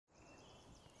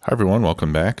Hi everyone,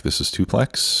 welcome back. This is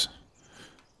Tuplex,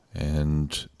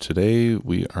 and today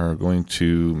we are going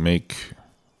to make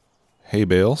hay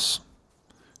bales,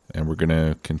 and we're going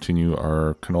to continue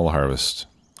our canola harvest.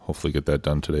 Hopefully get that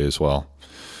done today as well.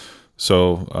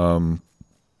 So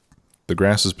the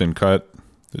grass has been cut,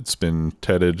 it's been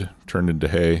tedded, turned into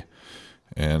hay,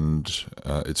 and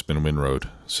it's been windrowed.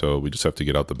 So we just have to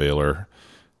get out the baler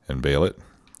and bale it.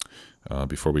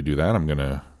 Before we do that, I'm going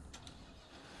to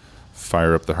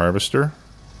fire up the harvester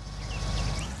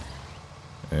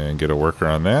and get a worker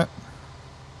on that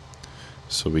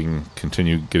so we can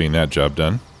continue getting that job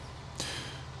done.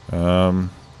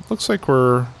 Looks like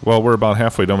we're about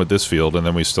halfway done with this field, and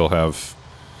then we still have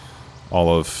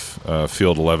all of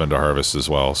field 11 to harvest as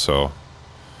well. So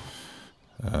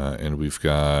and we've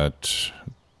got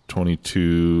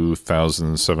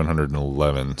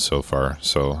 22,711 so far,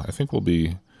 so I think we'll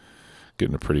be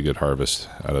getting a pretty good harvest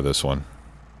out of this one.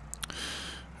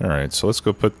 All right, so let's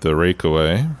go put the rake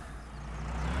away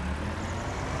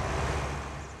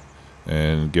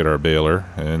and get our baler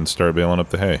and start baling up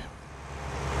the hay.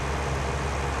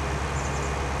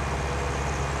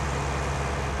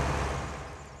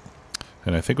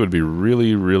 And I think it would be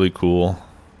really, really cool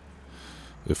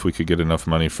if we could get enough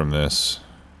money from this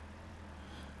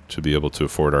to be able to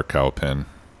afford our cow pen,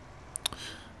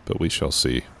 but we shall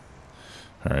see.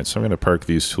 All right, so I'm going to park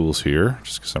these tools here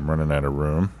just because I'm running out of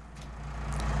room.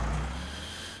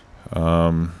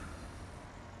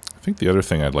 I think the other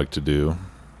thing I'd like to do,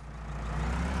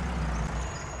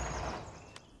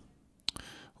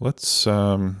 let's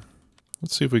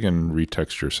see if we can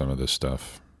retexture some of this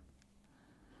stuff.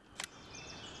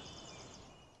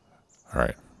 All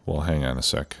right, well, hang on a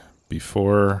sec.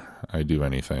 Before I do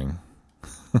anything,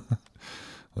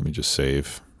 let me just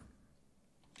save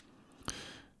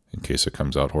in case it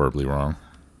comes out horribly wrong.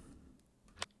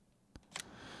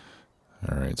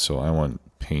 All right, so I want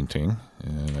painting,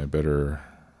 and I better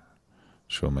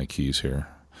show my keys here.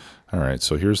 All right,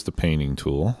 so here's the painting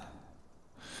tool,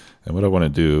 and what I want to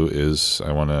do is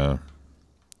I want to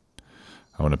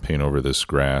paint over this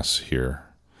grass here.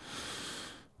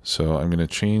 So I'm going to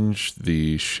change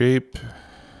the shape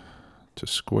to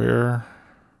square.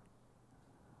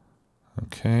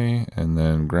 Okay, and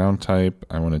then ground type,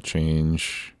 I want to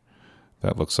change,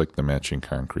 that looks like the matching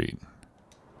concrete.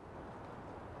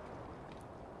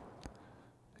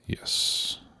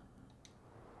 Yes.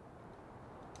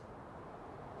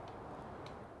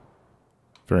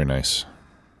 Very nice.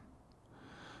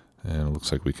 And it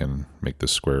looks like we can make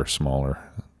this square smaller.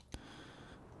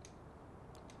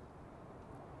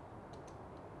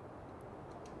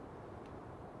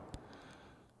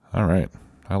 All right,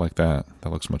 I like that. That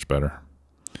looks much better.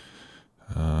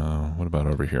 What about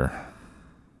over here?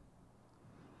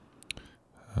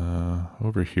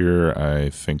 Over here, I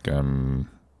think I'm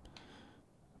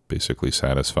basically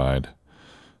satisfied.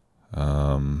 We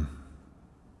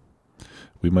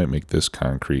might make this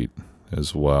concrete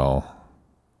as well.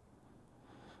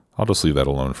 I'll just leave that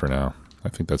alone for now. I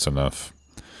think that's enough.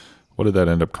 What did that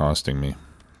end up costing me?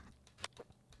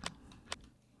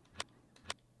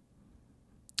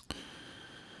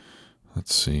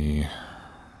 Let's see.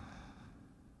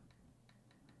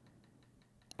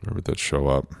 Where would that show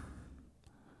up?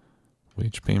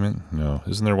 Wage payment? No.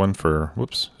 Isn't there one for,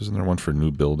 isn't there one for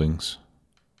new buildings?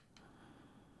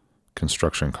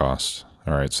 Construction costs.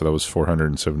 All right, so that was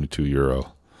 472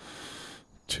 euro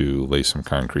to lay some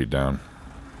concrete down.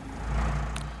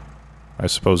 I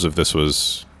suppose if this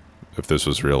was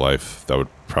real life, that would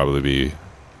probably be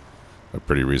a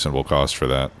pretty reasonable cost for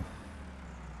that.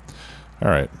 All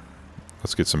right,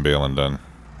 let's get some baling done.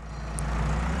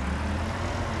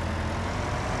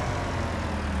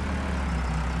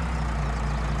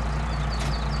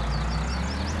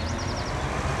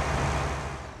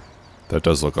 That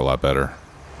does look a lot better.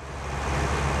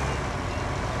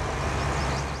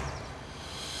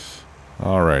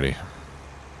 Alrighty.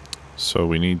 So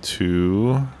we need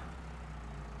to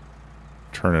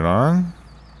turn it on.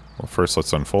 Well, first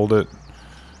let's unfold it,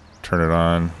 turn it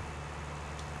on,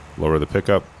 lower the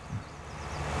pickup.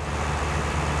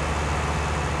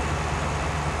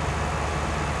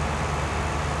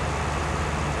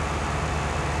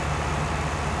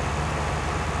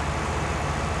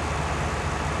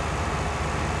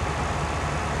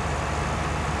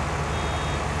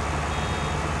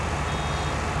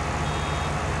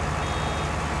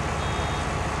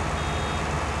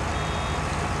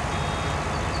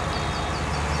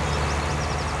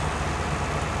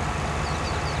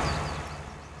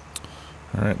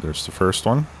 All right, there's the first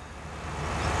one.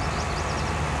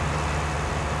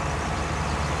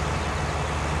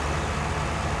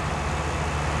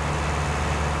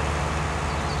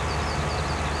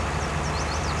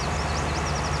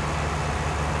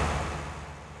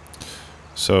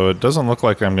 So it doesn't look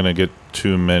like I'm going to get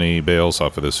too many bales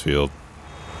off of this field.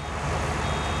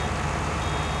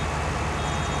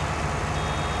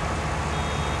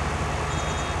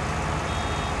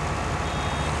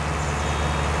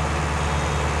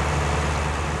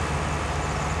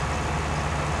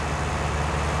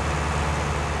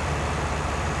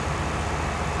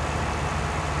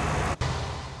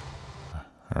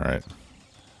 All right.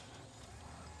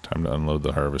 Time to unload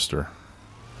the harvester.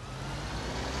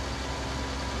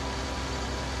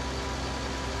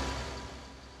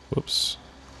 Whoops.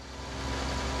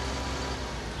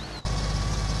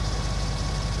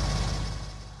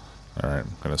 All right,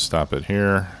 I'm going to stop it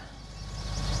here.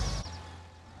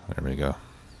 There we go.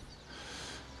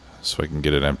 So I can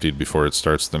get it emptied before it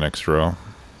starts the next row.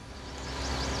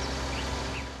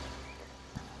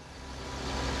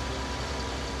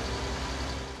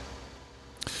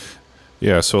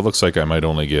 Yeah, so it looks like I might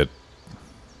only get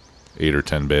 8 or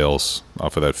 10 bales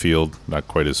off of that field. Not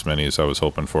quite as many as I was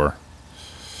hoping for.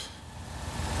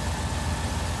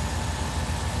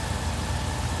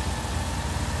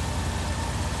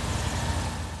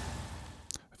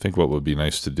 I think what would be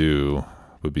nice to do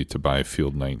would be to buy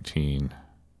field 19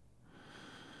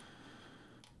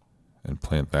 and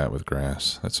plant that with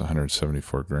grass. That's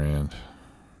 174 grand.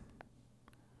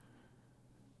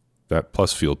 That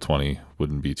plus field 20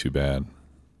 wouldn't be too bad.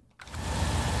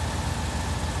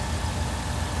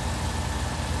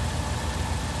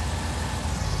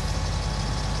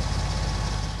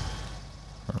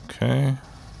 Okay.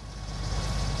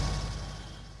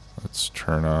 Let's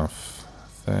turn off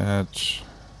that.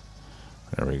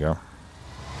 There we go.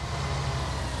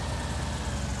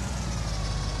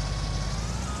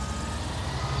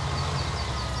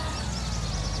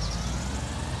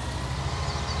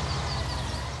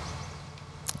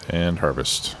 And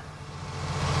harvest.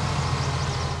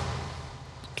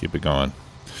 Keep it going.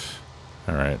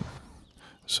 All right.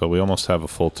 So we almost have a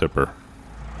full tipper.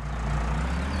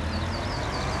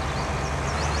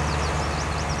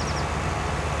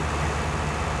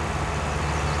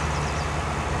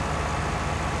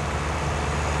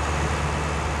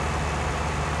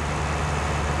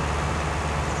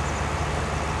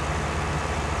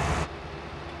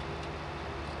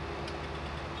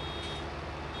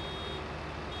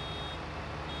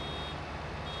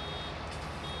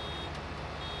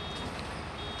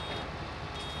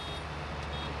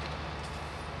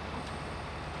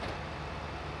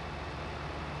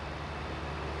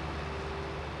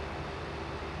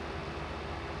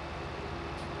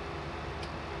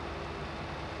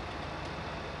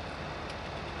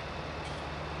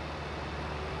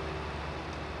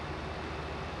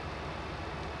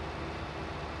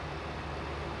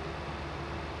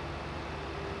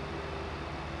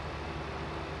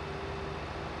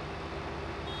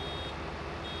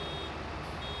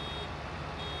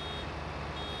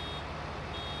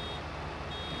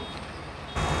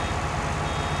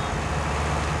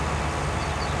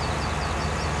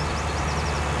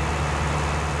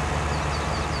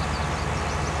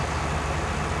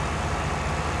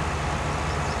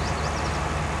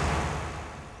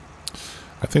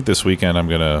 I think this weekend I'm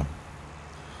gonna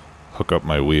hook up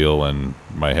my wheel and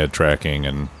my head tracking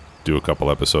and do a couple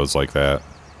episodes like that.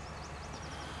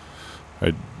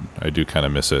 I do kind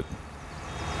of miss it.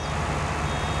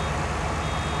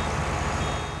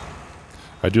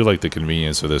 I do like the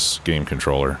convenience of this game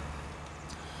controller,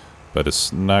 but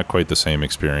it's not quite the same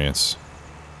experience.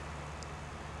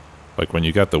 Like when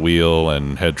you got the wheel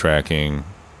and head tracking,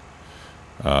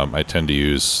 I tend to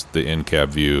use the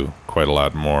in-cab view quite a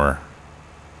lot more.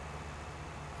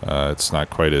 It's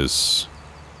not quite as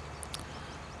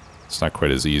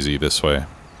easy this way.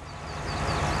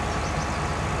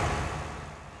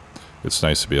 It's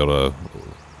nice to be able to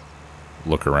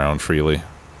look around freely.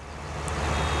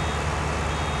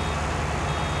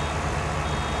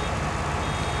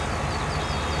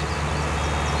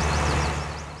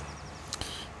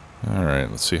 All right,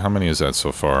 let's see, how many is that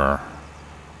so far?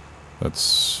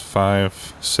 That's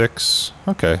 5, 6.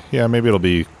 Okay, yeah, maybe it'll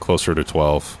be closer to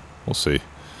 12. We'll see.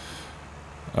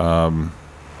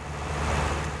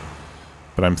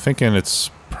 But I'm thinking it's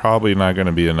probably not going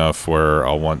to be enough where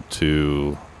I'll want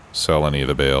to sell any of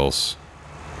the bales.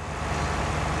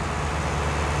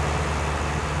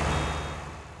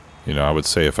 You know, I would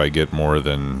say if I get more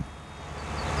than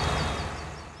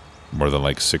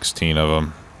like 16 of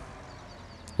them.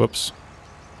 Whoops.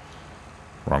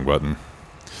 Wrong button.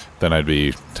 Then I'd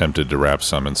be tempted to wrap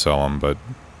some and sell them, but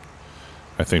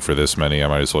I think for this many I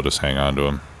might as well just hang on to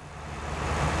them.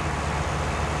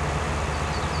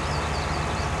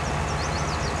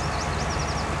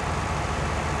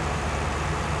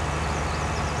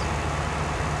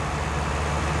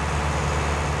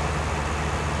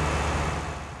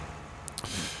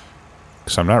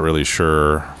 because I'm not really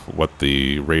sure what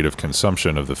the rate of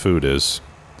consumption of the food is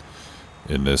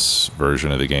in this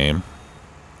version of the game.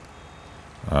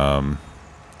 In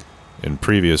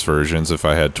previous versions, if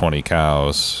I had 20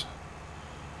 cows,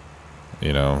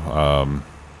 12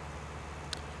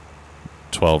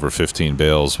 or 15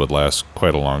 bales would last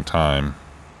quite a long time.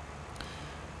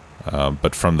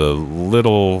 But from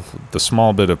the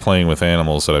small bit of playing with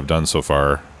animals that I've done so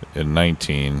far in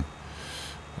 19,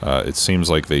 it seems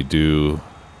like they do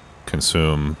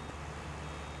consume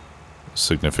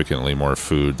significantly more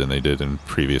food than they did in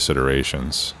previous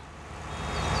iterations.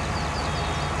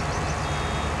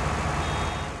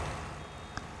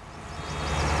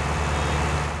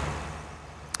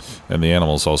 And the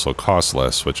animals also cost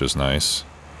less, which is nice.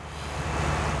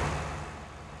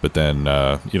 But then,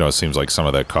 it seems like some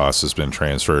of that cost has been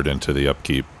transferred into the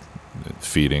upkeep,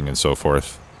 feeding, and so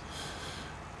forth.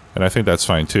 And I think that's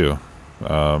fine, too.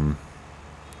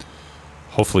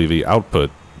 Hopefully the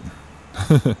output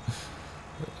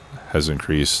has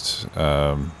increased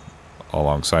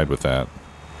alongside with that.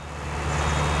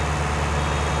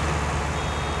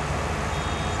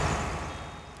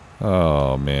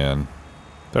 Oh, man.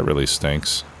 That really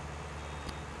stinks.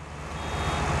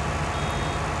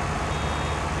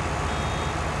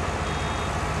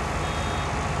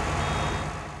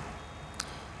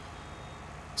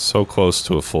 So close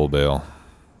to a full bale.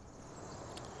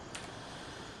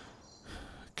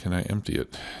 Can I empty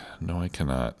it? No, I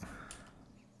cannot.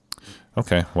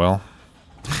 Okay, well.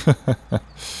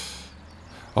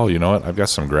 Oh, you know what? I've got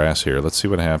some grass here. Let's see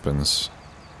what happens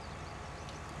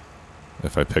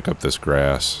if I pick up this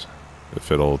grass. If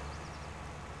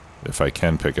I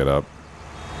can pick it up.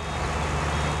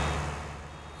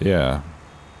 Yeah.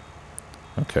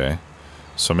 Okay.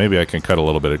 So maybe I can cut a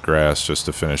little bit of grass just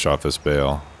to finish off this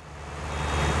bale.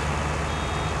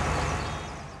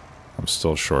 I'm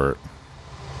still short.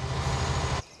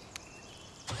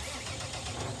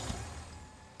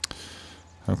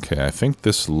 Okay, I think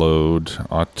this load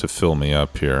ought to fill me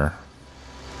up here.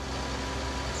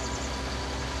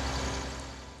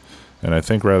 And I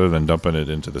think rather than dumping it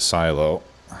into the silo,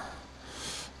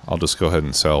 I'll just go ahead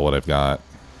and sell what I've got.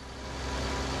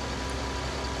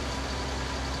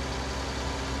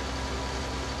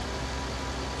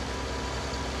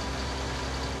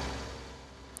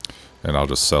 And I'll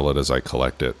just sell it as I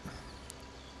collect it.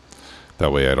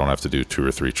 That way I don't have to do 2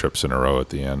 or 3 trips in a row at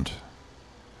the end.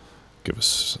 Give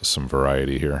us some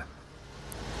variety here.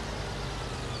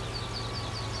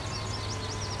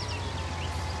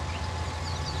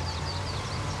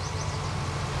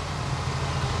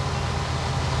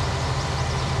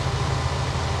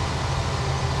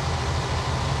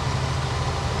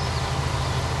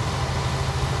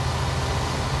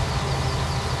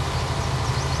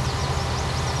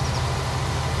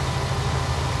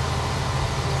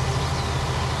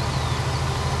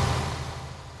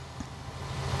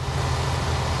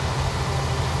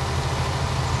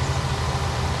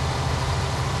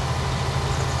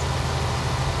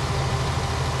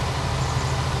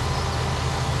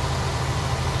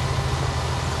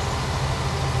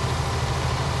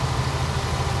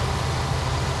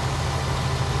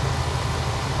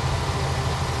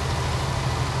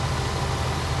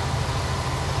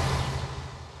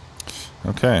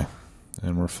 Okay,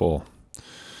 and we're full.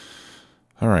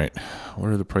 All right, what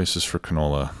are the prices for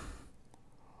canola?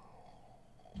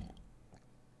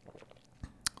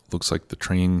 Looks like the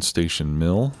train station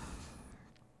mill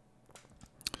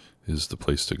is the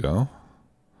place to go,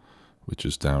 which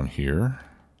is down here.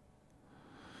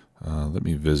 Let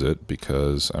me visit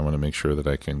because I want to make sure that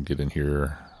I can get in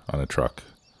here on a truck.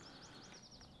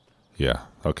 Yeah,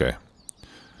 okay.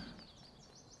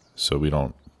 So we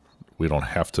don't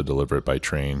have to deliver it by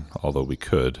train, although we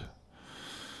could.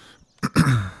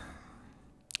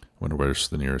 Wonder where's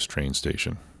the nearest train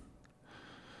station.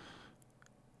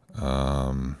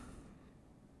 Yeah,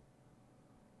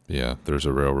 there's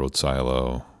a railroad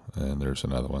silo, and there's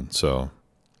another one. So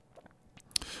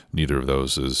neither of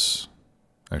those is...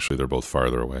 Actually, they're both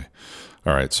farther away.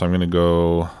 All right, so I'm going to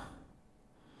go...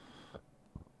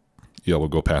 Yeah, we'll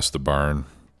go past the barn,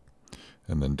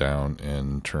 and then down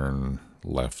and turn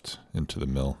left into the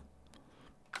mill.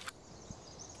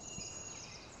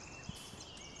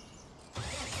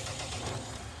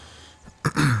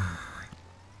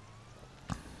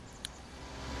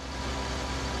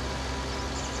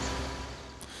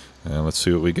 And let's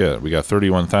see what we get. We got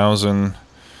 31,000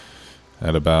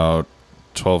 at about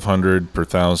 1,200 per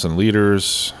 1,000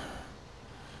 liters.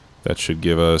 That should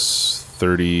give us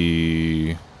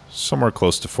 30, somewhere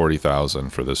close to 40,000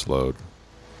 for this load.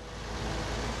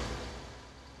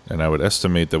 And I would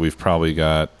estimate that we've probably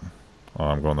got Oh,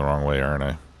 I'm going the wrong way, aren't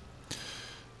I?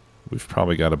 We've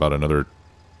probably got about another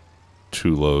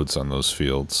 2 loads on those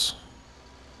fields.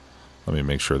 Let me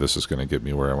make sure this is going to get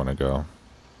me where I want to go.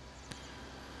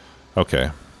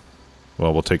 Okay.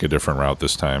 Well, we'll take a different route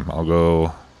this time. We'll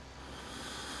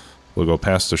go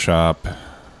past the shop.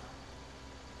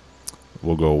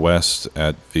 We'll go west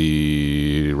at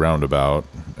the roundabout,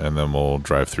 and then we'll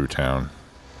drive through town.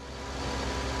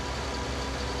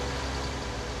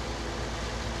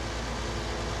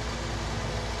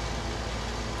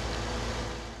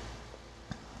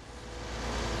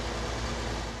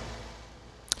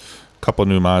 Couple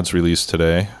new mods released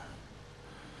today.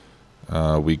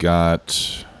 We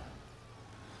got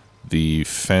the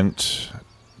Fent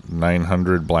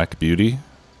 900 Black Beauty,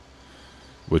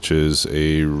 which is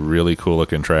a really cool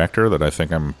looking tractor that I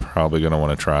think I'm probably going to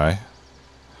want to try.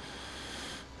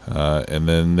 And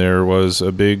then there was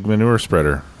a big manure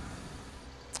spreader,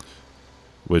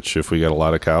 which if we got a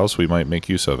lot of cows, we might make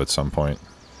use of at some point.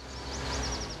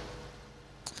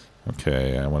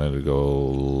 Okay, I wanted to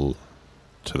go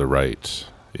to the right.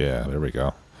 Yeah, there we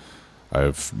go.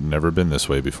 I've never been this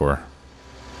way before.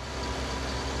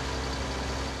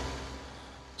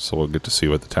 So we'll get to see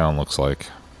what the town looks like.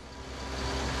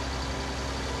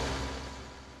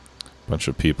 Bunch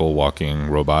of people walking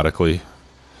robotically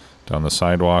down the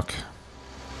sidewalk.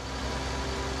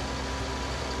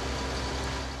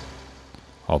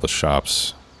 All the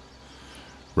shops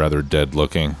rather dead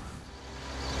looking.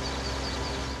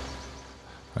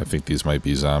 I think these might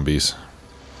be zombies.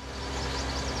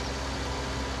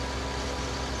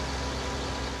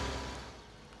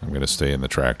 I'm going to stay in the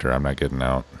tractor. I'm not getting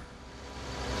out.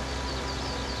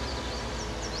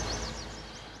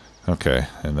 Okay,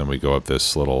 and then we go up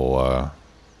this little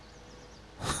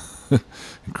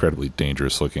incredibly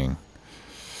dangerous looking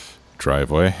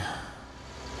driveway.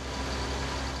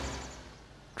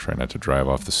 Try not to drive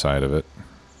off the side of it.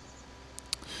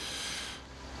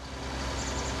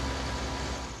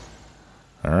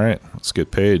 All right, let's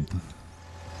get paid.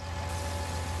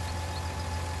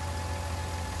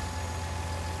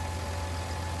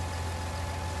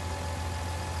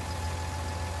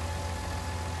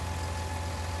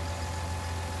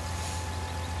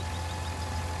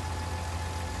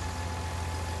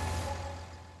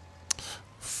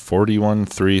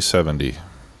 $41,370.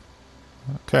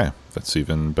 Okay, that's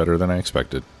even better than I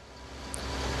expected.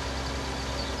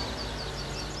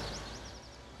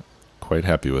 Quite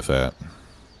happy with that.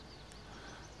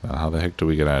 Now, how the heck do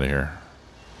we get out of here?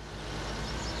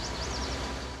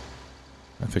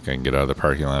 I think I can get out of the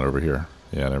parking lot over here.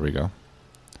 Yeah, there we go.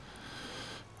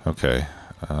 Okay,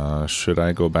 should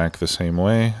I go back the same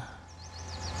way?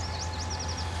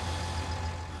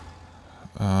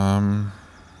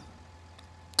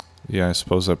 Yeah, I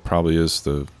suppose that probably is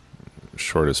the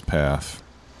shortest path.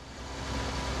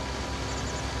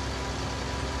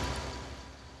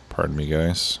 Pardon me,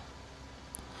 guys.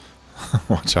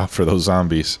 Watch out for those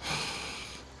zombies.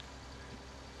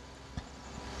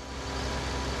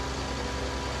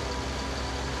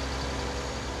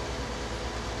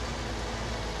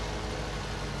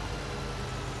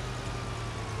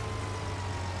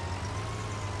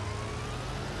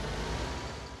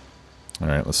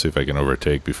 Alright, let's see if I can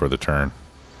overtake before the turn.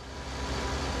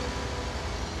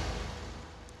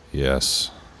 Yes.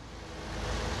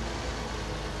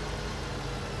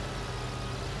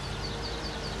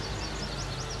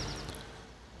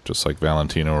 Just like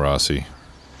Valentino Rossi.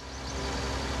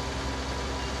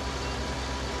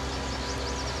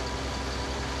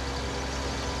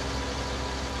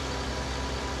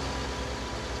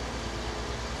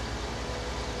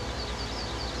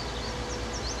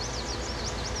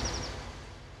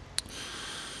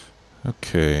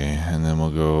 Okay, and then we'll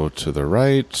go to the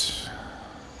right.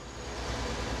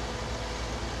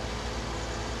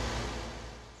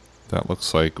 That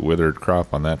looks like withered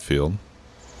crop on that field.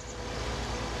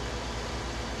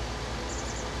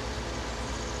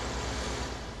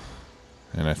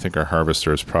 And I think our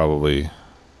harvester is probably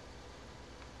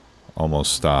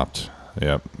almost stopped.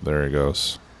 Yep, there he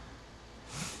goes.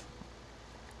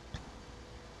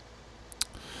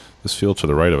 This field to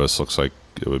the right of us looks like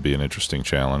it would be an interesting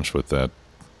challenge with that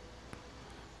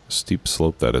steep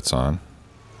slope that it's on.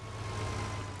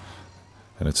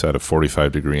 And it's at a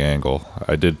 45-degree angle.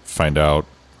 I did find out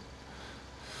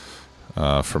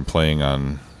from playing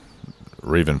on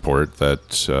Ravenport that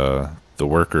the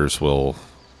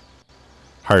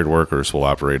hired workers will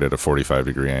operate at a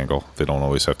 45-degree angle. They don't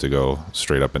always have to go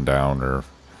straight up and down or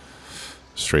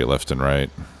straight left and right.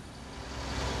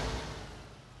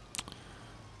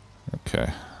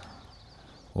 Okay.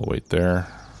 We'll wait there.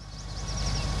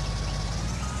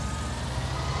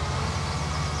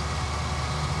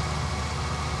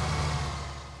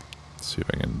 See if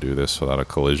I can do this without a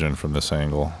collision from this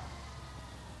angle.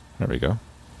 There we go.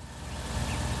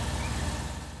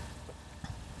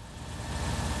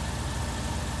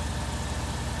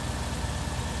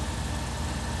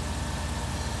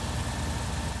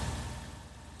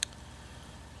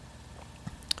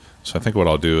 So I think what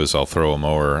I'll do is I'll throw a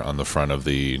mower on the front of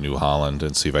the New Holland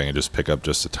and see if I can just pick up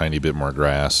just a tiny bit more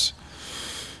grass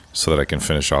so that I can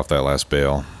finish off that last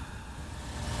bale.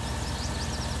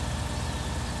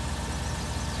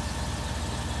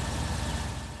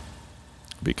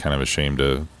 Be kind of a shame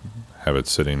to have it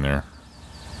sitting there.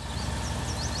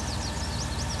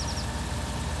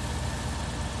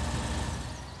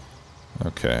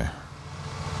 Okay.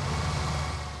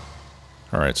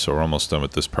 Alright, so we're almost done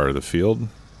with this part of the field.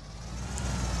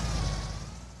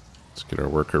 Let's get our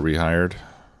worker rehired.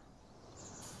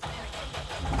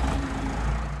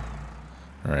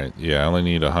 Alright, yeah, I only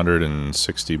need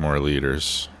 160 more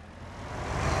liters.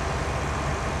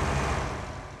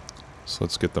 So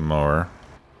let's get the mower.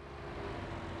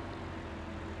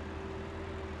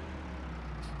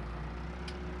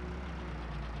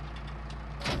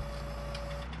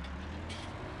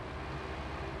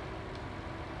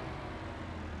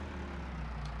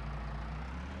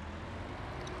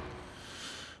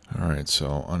 Alright,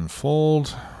 so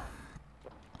unfold,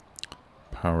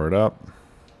 power it up,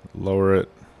 lower it,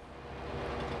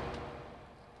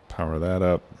 power that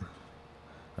up.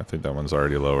 I think that one's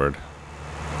already lowered.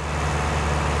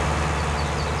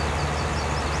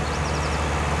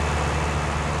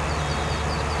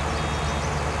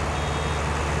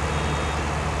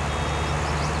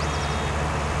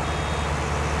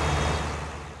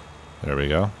 There we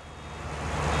go.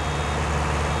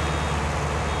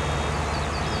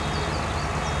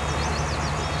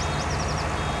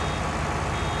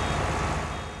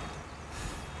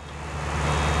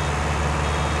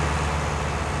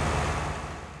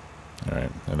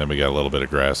 Alright, and then we got a little bit of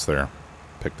grass there.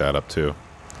 Pick that up too.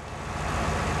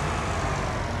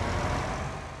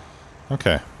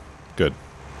 Okay, good.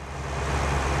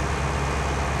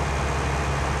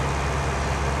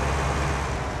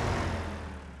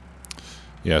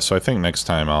 Yeah, so I think next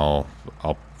time I'll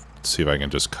see if I can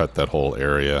just cut that whole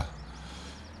area.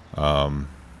 I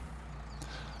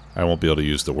won't be able to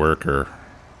use the worker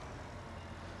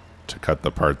to cut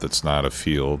the part that's not a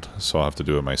field, so I'll have to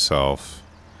do it myself.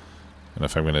 And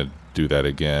if I'm going to do that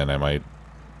again, I might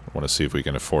want to see if we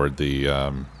can afford the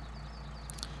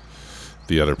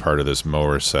other part of this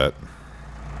mower set.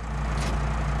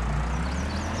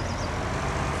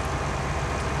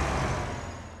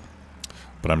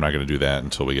 But I'm not going to do that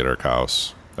until we get our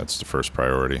cows. That's the first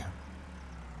priority.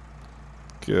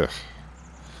 Ugh.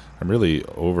 I'm really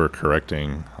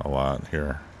overcorrecting a lot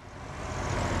here.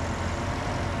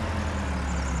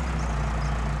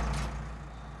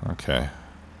 Okay.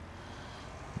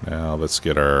 Now let's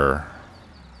get our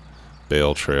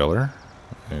bale trailer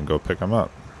and go pick them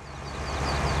up.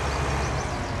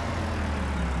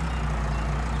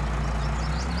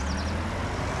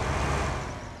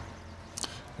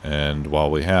 And while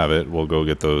we have it, we'll go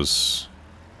get those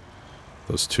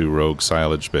two rogue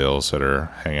silage bales that are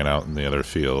hanging out in the other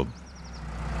field.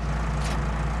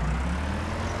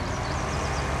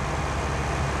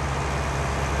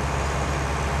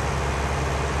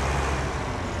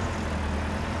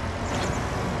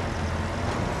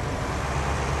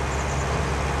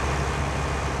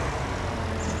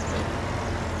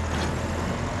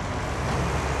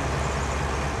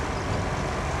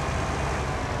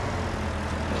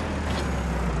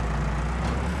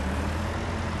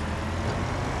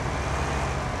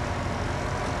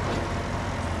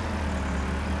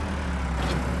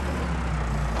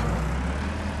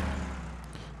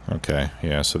 Okay,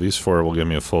 yeah, so these four will give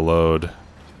me a full load.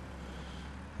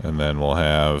 And then we'll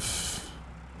have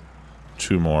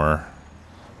two more,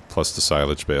 plus the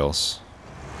silage bales.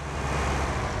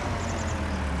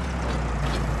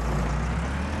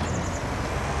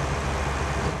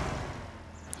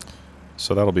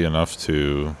 So that'll be enough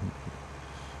to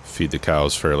feed the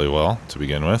cows fairly well to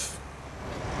begin with.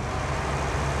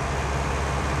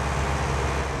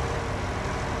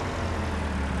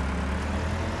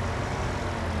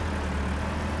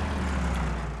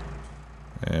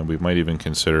 And we might even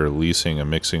consider leasing a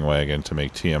mixing wagon to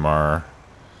make TMR,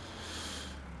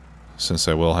 since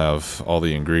I will have all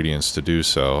the ingredients to do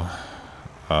so.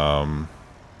 I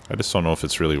just don't know if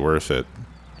it's really worth it.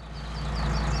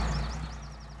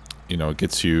 You know, it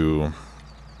gets you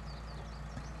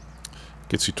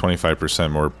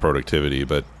 25% more productivity,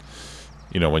 but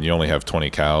you know, when you only have 20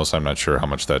 cows, I'm not sure how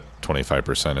much that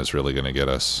 25% is really going to get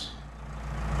us.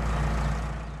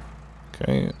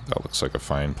 Okay, that looks like a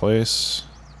fine place.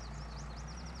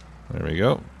 There we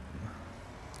go.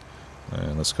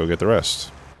 And let's go get the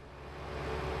rest.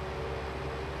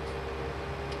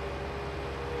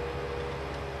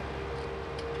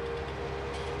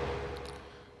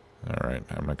 Alright,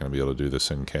 I'm not going to be able to do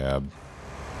this in cab.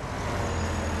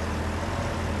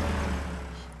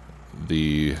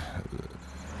 The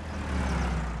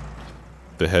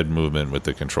head movement with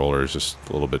the controller is just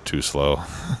a little bit too slow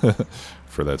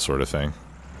for that sort of thing.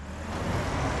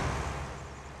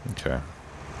 Okay.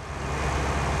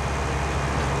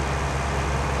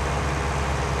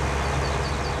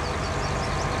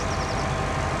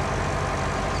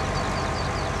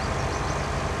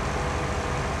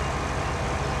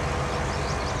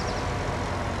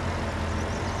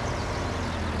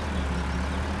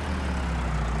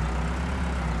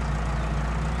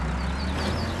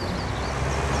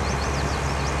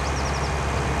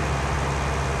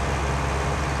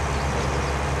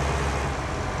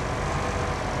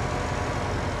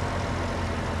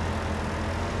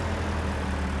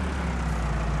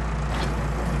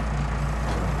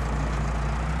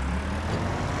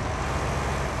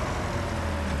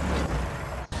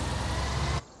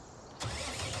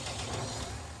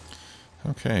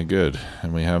 Okay, good.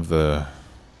 And we have the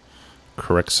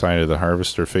correct side of the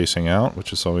harvester facing out,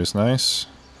 which is always nice.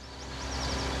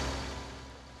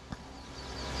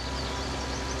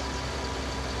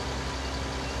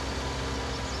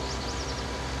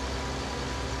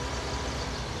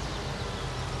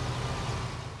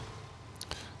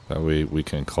 That way we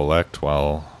can collect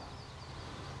while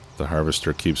the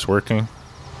harvester keeps working.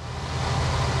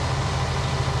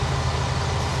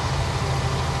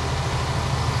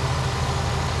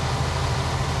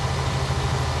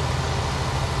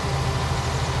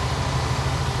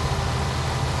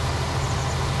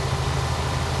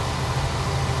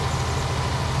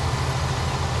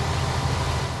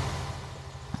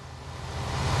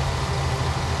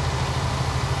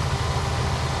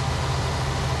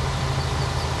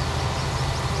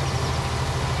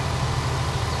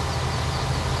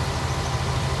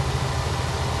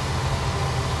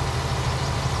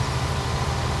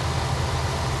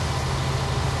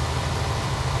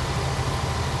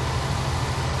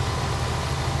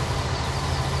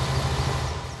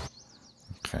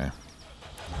 Okay.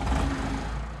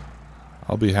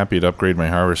 I'll be happy to upgrade my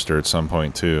harvester at some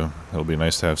point too. It'll be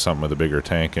nice to have something with a bigger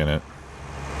tank in it.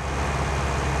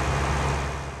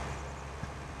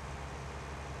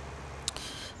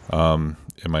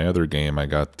 In my other game, I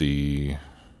got the...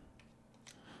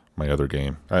 My other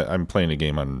game. I'm playing a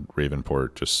game on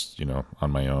Ravenport, just, you know,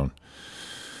 on my own.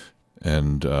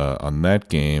 And on that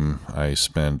game, I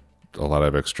spent a lot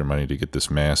of extra money to get this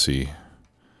Massey.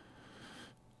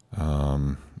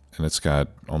 And it's got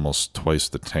almost twice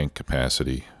the tank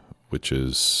capacity, which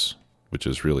is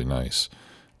really nice.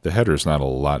 The header's not a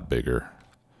lot bigger.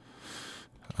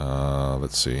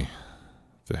 Let's see.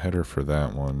 The header for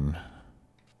that one...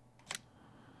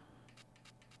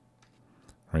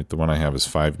 Right, the one I have is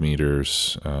 5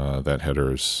 meters. That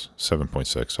header is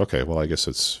 7.6. Okay, well, I guess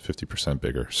it's 50%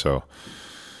 bigger. So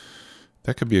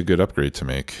that could be a good upgrade to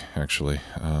make, actually.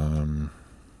 I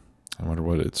wonder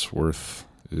what it's worth.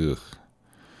 Ugh.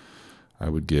 I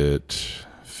would get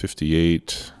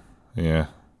 58. Yeah.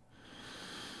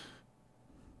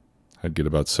 I'd get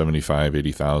about 75,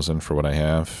 80,000 for what I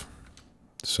have.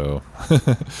 So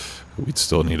we'd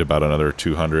still need about another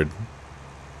 200.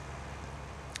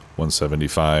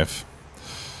 175.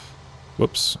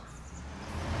 Whoops.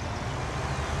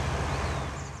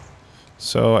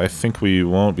 So I think we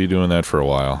won't be doing that for a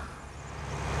while.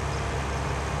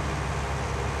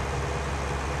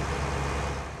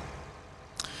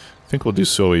 I think we'll do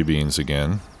soybeans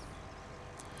again.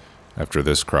 After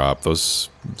this crop, those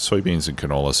soybeans and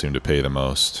canola seem to pay the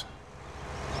most.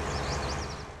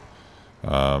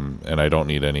 And I don't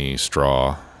need any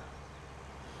straw.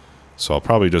 So I'll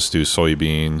probably just do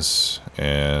soybeans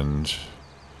and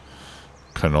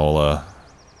canola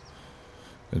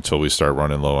until we start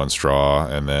running low on straw,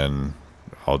 and then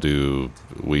I'll do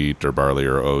wheat or barley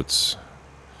or oats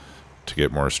to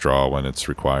get more straw when it's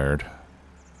required.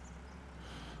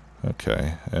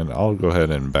 Okay, and I'll go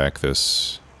ahead and back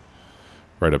this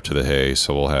right up to the hay,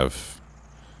 so we'll have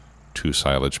 2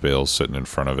 silage bales sitting in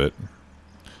front of it.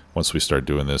 Once we start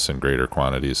doing this in greater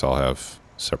quantities, I'll have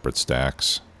separate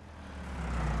stacks.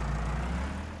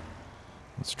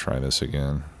 Let's try this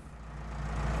again.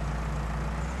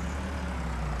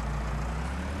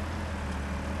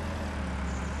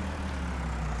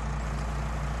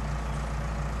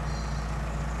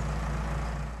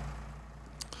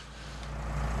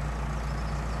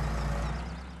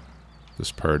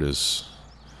 This part is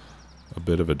a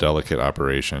bit of a delicate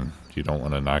operation. You don't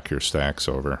want to knock your stacks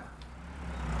over.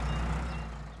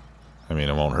 mean,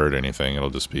 it won't hurt anything.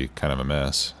 It'll just be kind of a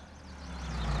mess.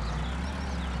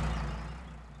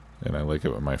 And I like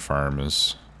it when my farm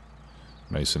is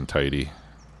nice and tidy.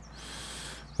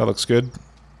 That looks good.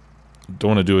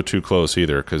 Don't want to do it too close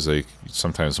either, because they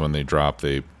sometimes when they drop,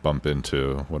 they bump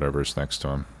into whatever's next to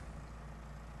them.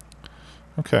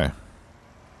 Okay.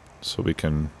 So we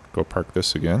can go park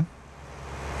this again.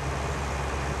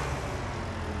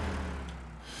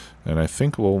 And I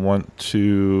think we'll want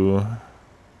to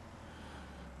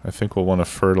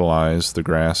fertilize the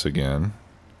grass again.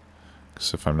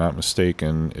 Because if I'm not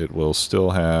mistaken, it will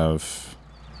still have...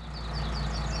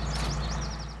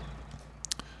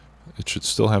 It should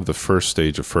still have the first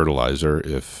stage of fertilizer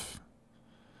if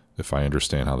I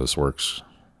understand how this works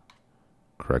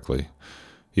correctly.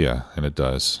 Yeah, and it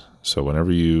does. So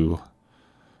whenever you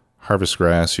harvest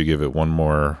grass, you give it one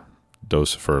more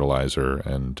dose of fertilizer,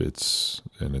 and it's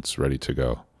ready to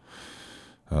go.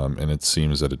 And it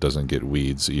seems that it doesn't get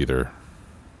weeds either,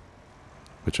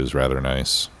 which is rather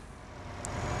nice.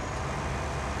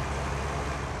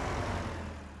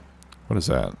 What is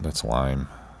that? That's lime.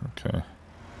 Okay.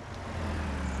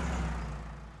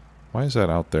 Why is that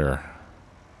out there?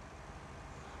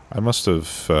 I must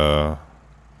have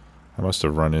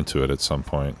run into it at some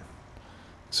point.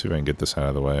 Let's see if I can get this out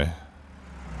of the way.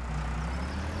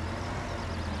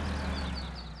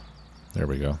 There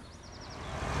we go.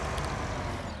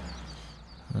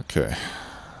 Okay.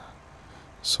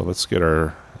 So let's get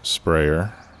our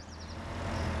sprayer.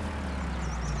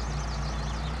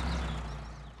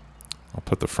 I'll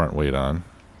put the front weight on.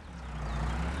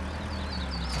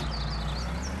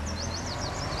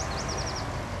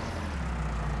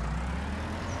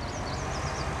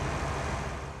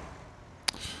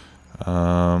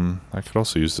 I could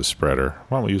also use the spreader.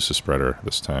 Why don't we use the spreader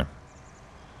this time?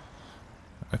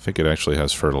 I think it actually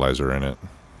has fertilizer in it.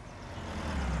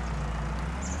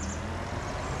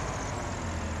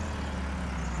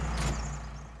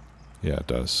 Yeah, it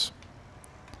does.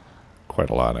 Quite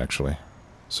a lot, actually.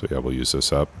 So yeah, we'll use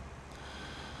this up.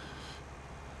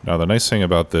 Now, the nice thing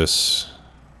about this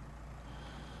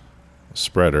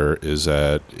spreader is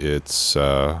that it's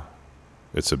a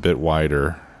bit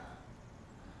wider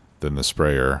than the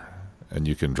sprayer, and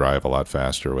you can drive a lot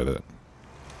faster with it.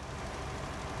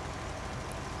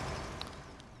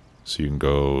 So you can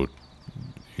go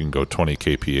 20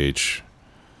 kph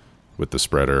with the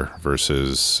spreader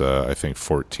versus I think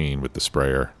 14 with the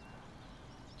sprayer.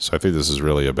 So I think this is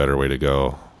really a better way to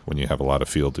go when you have a lot of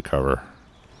field to cover.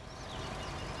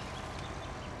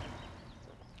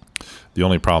 The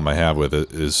only problem I have with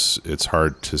it is it's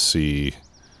hard to see,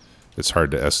 it's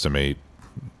hard to estimate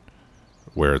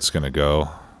where it's going to go.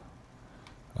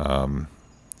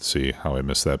 See how I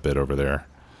missed that bit over there.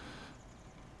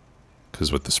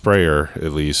 Because with the sprayer,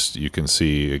 at least you can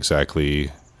see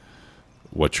exactly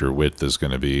what your width is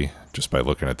going to be just by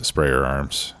looking at the sprayer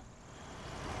arms.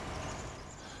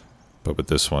 But with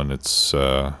this one, it's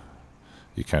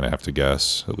you kind of have to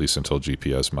guess, at least until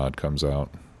GPS mod comes out,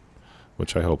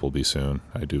 which I hope will be soon.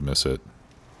 I do miss it.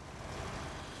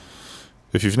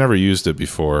 If you've never used it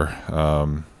before,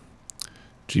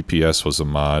 GPS was a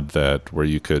mod that where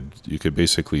you could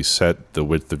basically set the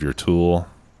width of your tool,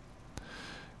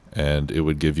 and it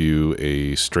would give you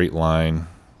a straight line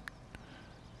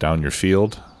down your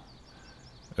field,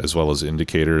 as well as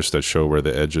indicators that show where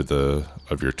the edge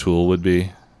of your tool would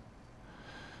be.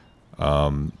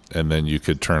 And then you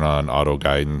could turn on auto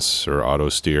guidance or auto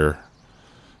steer.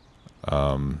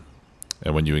 And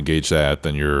when you engage that,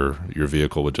 then your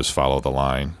vehicle would just follow the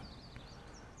line,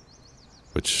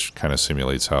 which kind of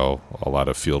simulates how a lot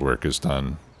of field work is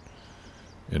done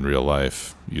in real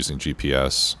life using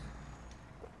GPS.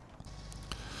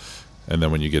 And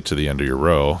then when you get to the end of your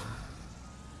row,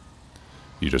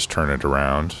 you just turn it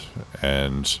around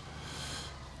and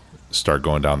start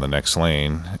going down the next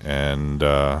lane, and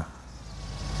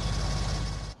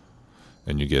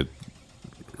you get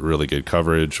really good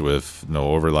coverage with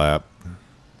no overlap.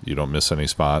 You don't miss any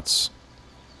spots.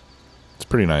 It's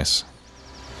pretty nice.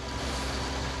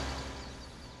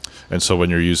 And so when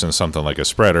you're using something like a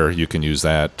spreader, you can use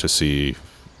that to see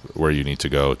where you need to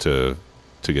go to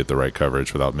get the right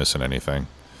coverage without missing anything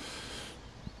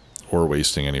or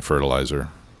wasting any fertilizer.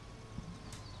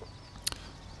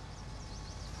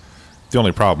 The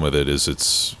only problem with it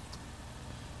is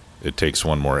it takes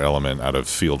one more element out of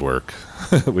field work,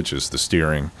 which is the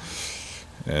steering,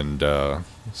 and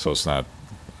so it's not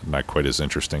quite as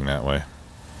interesting that way.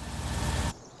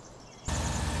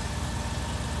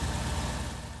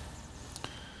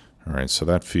 All right, so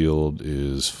that field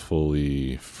is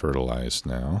fully fertilized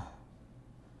now.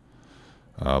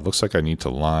 Looks like I need to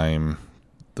lime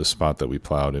the spot that we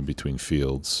plowed in between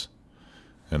fields.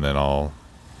 And then I'll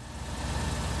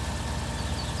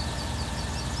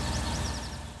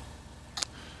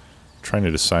trying to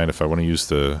decide if I want to use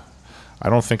the, I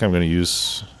don't think I'm going to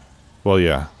use, well,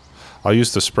 yeah, I'll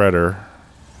use the spreader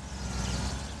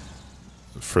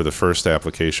for the first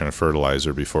application of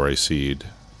fertilizer before I seed.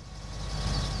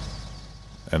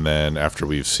 And then after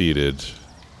we've seeded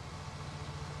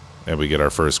and we get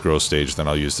our first growth stage, then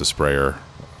I'll use the sprayer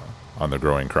on the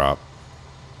growing crop.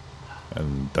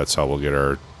 And that's how we'll get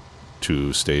our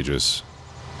 2 stages.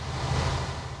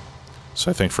 So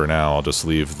I think for now I'll just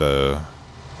leave the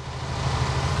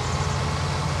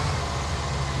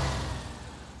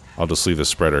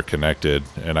spreader connected,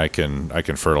 and I can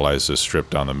fertilize this strip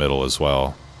down the middle as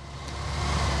well.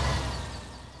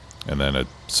 And then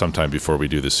sometime before we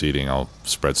do the seeding, I'll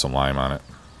spread some lime on it.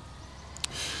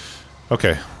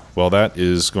 Okay, well, that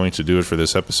is going to do it for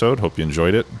this episode. Hope you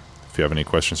enjoyed it. If you have any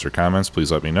questions or comments,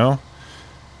 please let me know.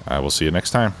 I will see you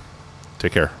next time.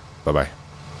 Take care. Bye-bye.